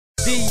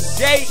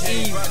DJ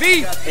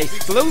EV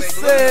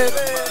exclusive.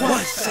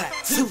 1 shot,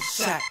 2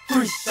 shot,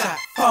 3 shot,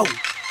 4,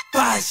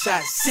 5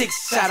 shot,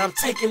 6 shot. I'm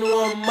taking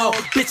one more.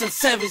 Bitch, I'm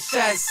 7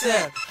 shots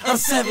up. I'm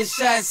 7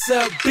 shots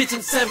up. Bitch,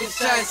 I'm 7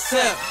 shots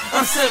up.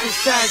 I'm 7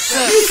 shots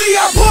up. You see,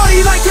 I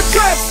party like a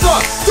trap star.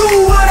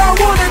 Do what I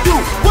wanna do.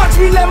 Watch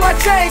me let my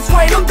chain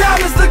swing. Them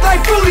diamonds look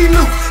like Fruity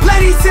Loops.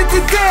 Ladies hit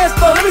the dance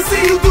floor. Let me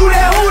see you do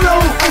that hula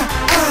hoop.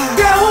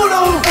 That hula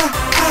hoop.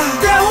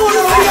 That hula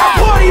hoop. You see, I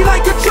party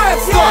like a trap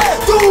star.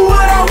 Do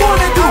what I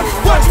wanna do.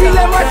 Watch me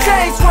let my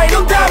chain swing.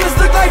 Them diamonds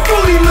look like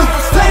Fruity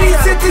Loops.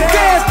 Ladies hit the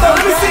dance floor.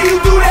 Let me see you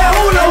do that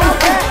hula hoop.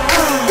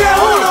 That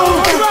hula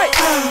hoop.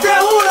 That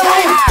hula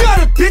hoop. Got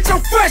it, bitch,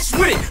 I'm fresh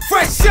with it.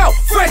 Fresh out,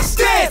 fresh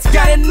dance.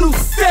 Got a new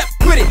step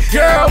with it.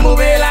 Girl, move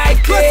it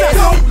like this.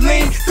 Don't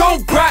lean,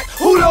 don't rock.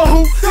 Hula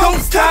hoop,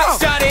 don't stop.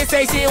 Shawty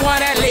say she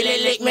wanna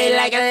lick me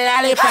like a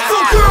lollipop. So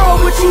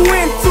girl, what you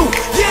into?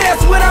 Yeah,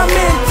 that's what I'm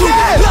into.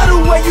 Love the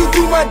way you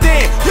do my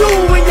dance. You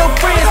and your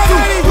friends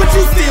too. But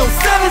you still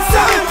selling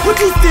something? But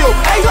you still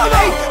hey,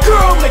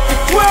 girl, make the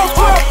twirls,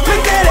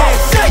 make that ass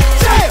shake.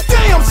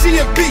 Damn, she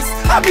a beast.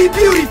 I be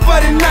beauty for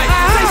the night.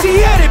 Say she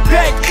headed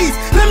back east.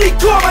 Let me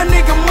call my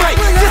nigga Mike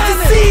just to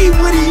see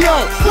what he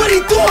on, what he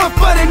doing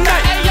for the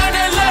night. Hey, y'all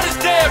done love this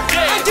damn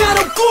day. I got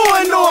him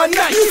going all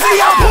night. You see,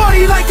 I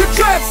party like a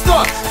trap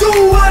star. Do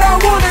what I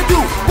wanna do.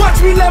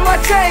 Watch me let my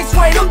chain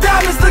swing. Them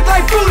diamonds look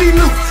like Fruity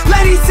Loops.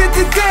 Ladies hit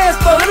the dance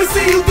floor. Let me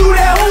see you